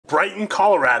Brighton,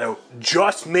 Colorado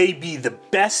just may be the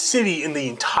best city in the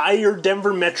entire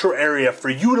Denver metro area for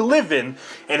you to live in,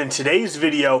 and in today's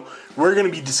video, we're going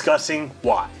to be discussing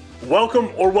why.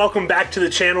 Welcome back to the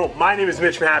channel. My name is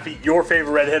Mitch Mahaffey, your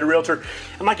favorite redheaded realtor,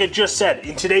 and like I just said,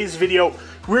 in today's video,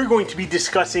 we're going to be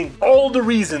discussing all the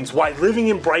reasons why living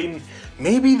in Brighton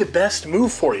may be the best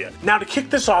move for you. Now, to kick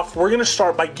this off, we're gonna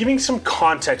start by giving some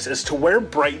context as to where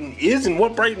Brighton is and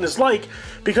what Brighton is like,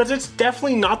 because it's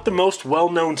definitely not the most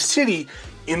well-known city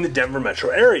in the Denver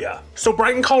metro area. So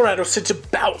Brighton, Colorado sits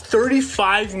about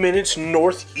 35 minutes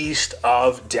northeast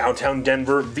of downtown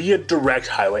Denver via direct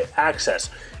highway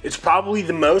access. It's probably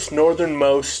the most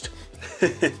northernmost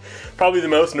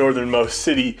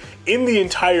city in the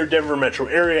entire Denver metro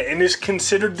area, and is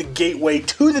considered the gateway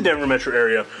to the Denver metro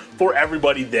area for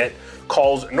everybody that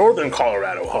calls Northern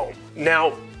Colorado home.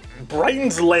 Now,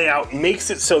 Brighton's layout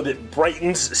makes it so that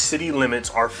Brighton's city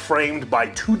limits are framed by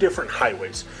two different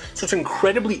highways. So it's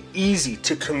incredibly easy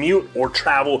to commute or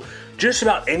travel just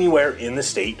about anywhere in the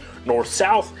state,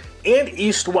 north-south and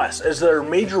east-west, as there are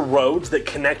major roads that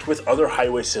connect with other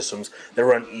highway systems that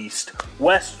run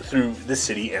east-west through the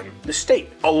city and the state.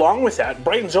 Along with that,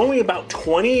 Brighton's only about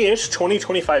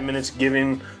 25 minutes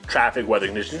given traffic, weather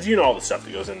conditions, you know, all the stuff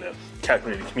that goes into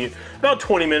calculating commute, about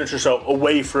 20 minutes or so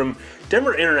away from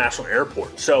Denver International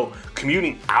Airport. So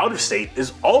commuting out of state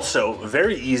is also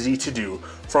very easy to do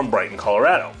from Brighton,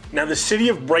 Colorado. Now, the city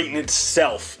of Brighton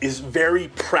itself is very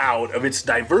proud of its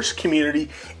diverse community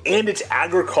and its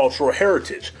agricultural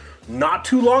heritage. Not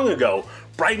too long ago,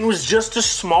 Brighton was just a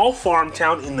small farm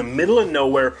town in the middle of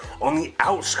nowhere on the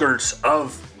outskirts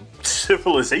of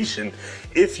civilization,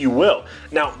 if you will.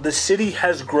 Now, the city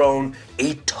has grown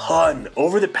a ton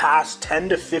over the past 10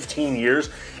 to 15 years,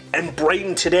 and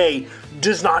Brighton today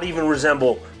does not even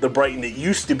resemble the Brighton that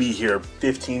used to be here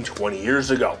 15, 20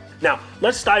 years ago. Now,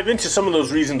 let's dive into some of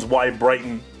those reasons why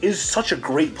Brighton is such a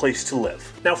great place to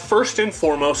live. Now, first and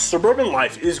foremost, suburban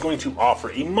life is going to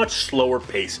offer a much slower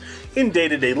pace in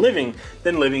day-to-day living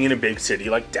than living in a big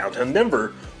city like downtown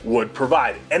Denver would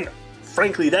provide. And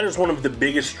frankly, that is one of the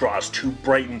biggest draws to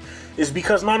Brighton, is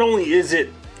because not only is it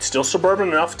still suburban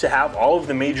enough to have all of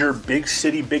the major big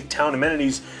city, big town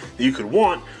amenities that you could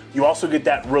want, you also get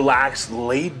that relaxed,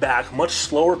 laid back, much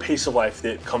slower pace of life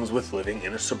that comes with living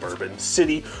in a suburban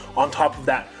city. On top of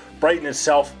that, Brighton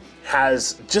itself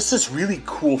has just this really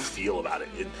cool feel about it.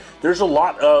 There's a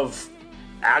lot of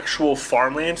actual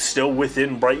farmland still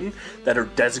within Brighton that are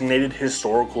designated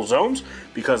historical zones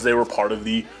because they were part of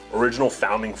the original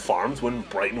founding farms when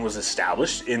Brighton was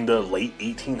established in the late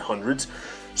 1800s.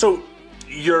 So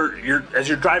as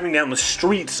you're driving down the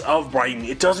streets of Brighton,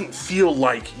 it doesn't feel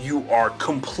like you are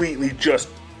completely just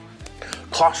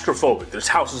claustrophobic. There's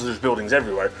houses, there's buildings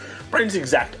everywhere. Brighton's the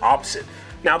exact opposite.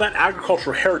 Now, that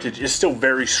agricultural heritage is still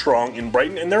very strong in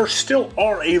Brighton, and there still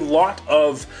are a lot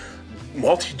of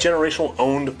multi-generational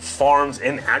owned farms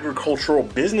and agricultural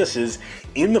businesses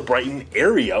in the Brighton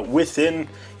area within,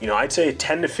 I'd say a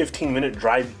 10 to 15 minute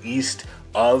drive east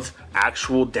of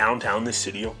actual downtown, the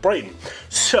city of Brighton.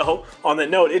 So on that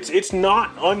note, it's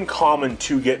not uncommon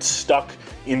to get stuck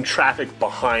in traffic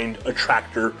behind a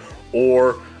tractor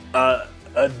or a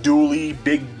dually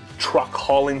big truck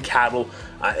hauling cattle,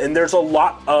 and there's a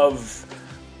lot of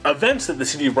events that the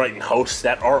city of Brighton hosts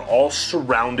that are all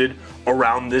surrounded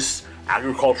around this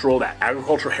agricultural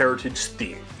heritage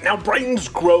theme. Now, Brighton's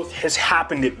growth has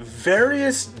happened at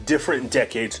various different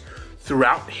decades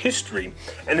throughout history,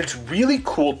 and it's really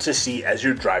cool to see as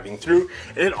you're driving through,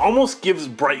 and it almost gives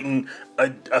Brighton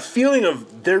a feeling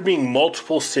of there being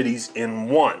multiple cities in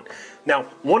one. Now,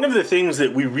 one of the things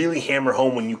that we really hammer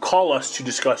home when you call us to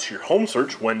discuss your home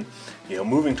search when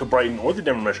moving to Brighton or the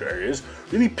Denver metro area is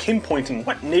really pinpointing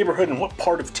what neighborhood and what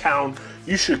part of town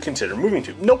you should consider moving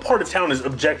to. No part of town is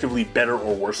objectively better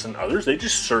or worse than others. They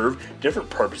just serve different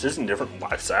purposes and different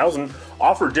lifestyles and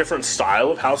offer different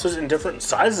style of houses and different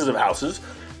sizes of houses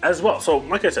as well. So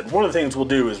like I said, one of the things we'll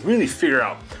do is really figure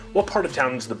out what part of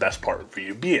town is the best part for you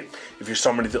to be in. If you're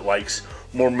somebody that likes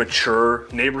more mature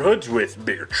neighborhoods with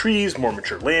bigger trees, more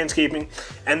mature landscaping,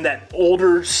 and that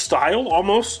older style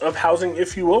almost of housing,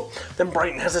 if you will, then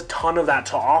Brighton has a ton of that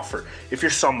to offer. If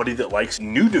you're somebody that likes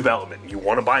new development, you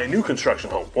want to buy a new construction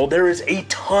home, well, there is a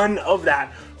ton of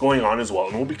that going on as well,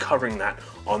 and we'll be covering that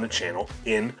on the channel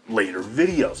in later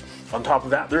videos. On top of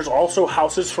that, there's also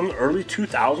houses from the early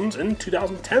 2000s and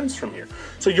 2010s from here.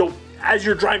 So as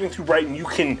you're driving through Brighton, you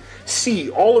can see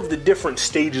all of the different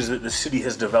stages that the city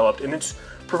has developed, and it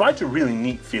provides a really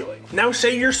neat feeling. Now,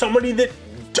 say you're somebody that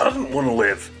doesn't want to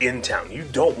live in town. You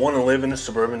don't want to live in a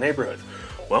suburban neighborhood.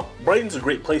 Well, Brighton's a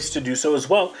great place to do so as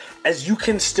well, as you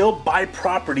can still buy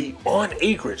property on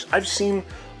acreage. I've seen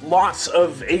lots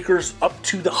of acres up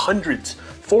to the hundreds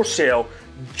for sale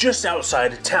just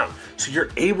outside of town. So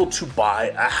you're able to buy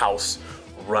a house,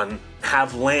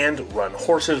 have land, run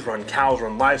horses, run cows,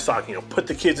 run livestock, put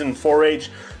the kids in 4-H,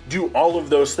 do all of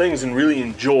those things and really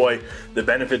enjoy the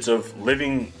benefits of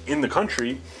living in the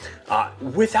country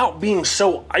without being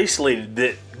so isolated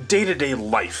that day-to-day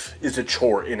life is a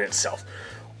chore in itself.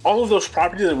 All of those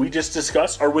properties that we just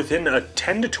discussed are within a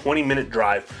 10 to 20 minute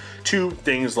drive to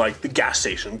things like the gas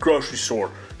station, grocery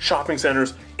store, shopping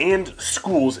centers, and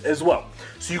schools as well.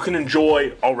 So you can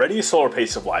enjoy already a slower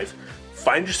pace of life,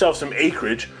 find yourself some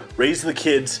acreage, raise the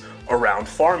kids around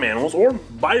farm animals, or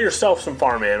buy yourself some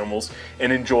farm animals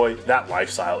and enjoy that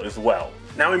lifestyle as well.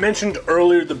 Now, I mentioned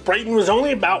earlier that Brighton was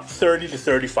only about 30 to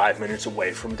 35 minutes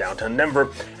away from downtown Denver,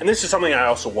 and this is something I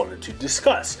also wanted to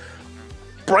discuss.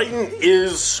 Brighton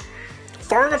is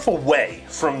far enough away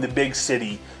from the big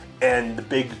city and the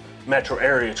big metro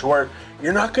area to where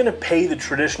you're not going to pay the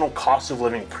traditional cost of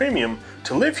living premium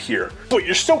to live here, but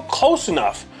you're still close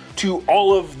enough to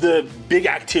all of the big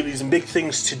activities and big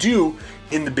things to do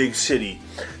in the big city.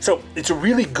 So it's a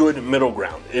really good middle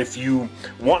ground. If you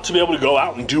want to be able to go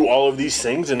out and do all of these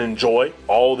things and enjoy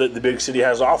all that the big city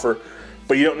has to offer,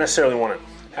 but you don't necessarily want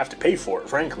to have to pay for it,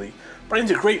 frankly,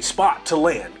 Brighton's a great spot to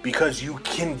land because you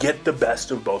can get the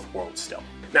best of both worlds still.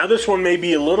 Now, this one may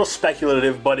be a little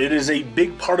speculative, but it is a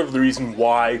big part of the reason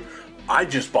why I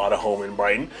just bought a home in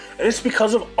Brighton, and it's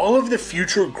because of all of the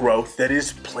future growth that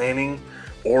is planning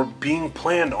or being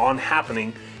planned on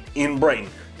happening in Brighton.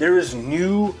 There is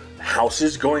new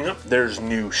houses going up, there's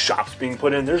new shops being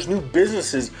put in, there's new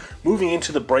businesses moving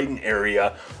into the Brighton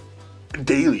area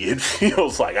daily, it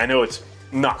feels like. I know it's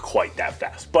not quite that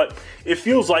fast, but it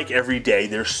feels like every day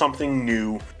there's something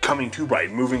new coming to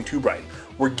Brighton, moving to Brighton.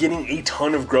 We're getting a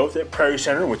ton of growth at Prairie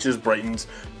Center, which is Brighton's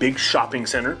big shopping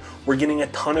center. We're getting a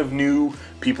ton of new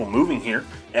people moving here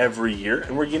every year,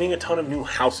 and we're getting a ton of new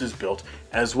houses built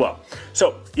as well.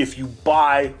 So if you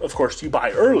buy, of course, you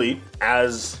buy early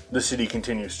as the city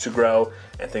continues to grow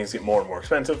and things get more and more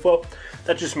expensive. Well,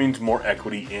 that just means more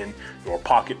equity in your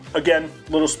pocket. Again,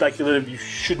 a little speculative. You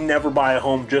should never buy a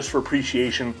home just for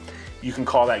appreciation. You can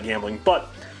call that gambling, but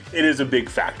it is a big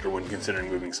factor when considering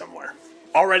moving somewhere.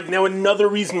 Alright, now another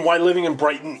reason why living in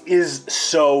Brighton is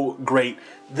so great.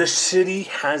 The city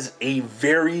has a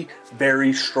very,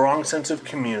 very strong sense of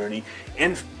community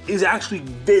and is actually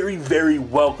very, very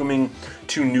welcoming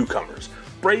to newcomers.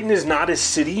 Brighton is not a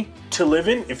city to live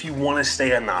in if you want to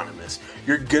stay anonymous.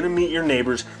 You're going to meet your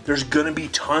neighbors. There's going to be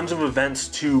tons of events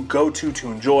to go to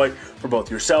enjoy for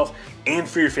both yourself and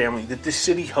for your family that the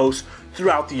city hosts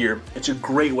throughout the year. It's a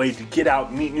great way to get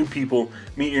out, meet new people,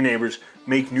 meet your neighbors,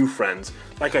 make new friends.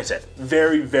 Like I said,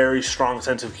 very, very strong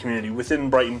sense of community within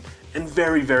Brighton and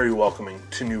very, very welcoming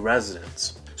to new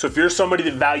residents. So if you're somebody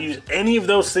that values any of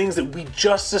those things that we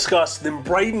just discussed, then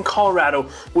Brighton, Colorado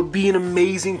would be an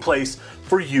amazing place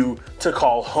for you to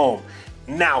call home.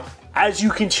 Now, as you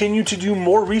continue to do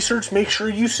more research, make sure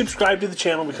you subscribe to the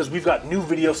channel because we've got new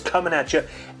videos coming at you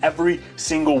every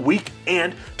single week.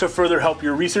 And to further help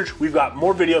your research, we've got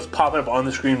more videos popping up on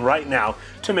the screen right now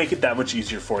to make it that much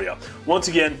easier for you. Once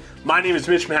again, my name is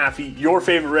Mitch Mahaffey, your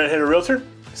favorite Red-Headed Realtor.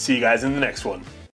 See you guys in the next one.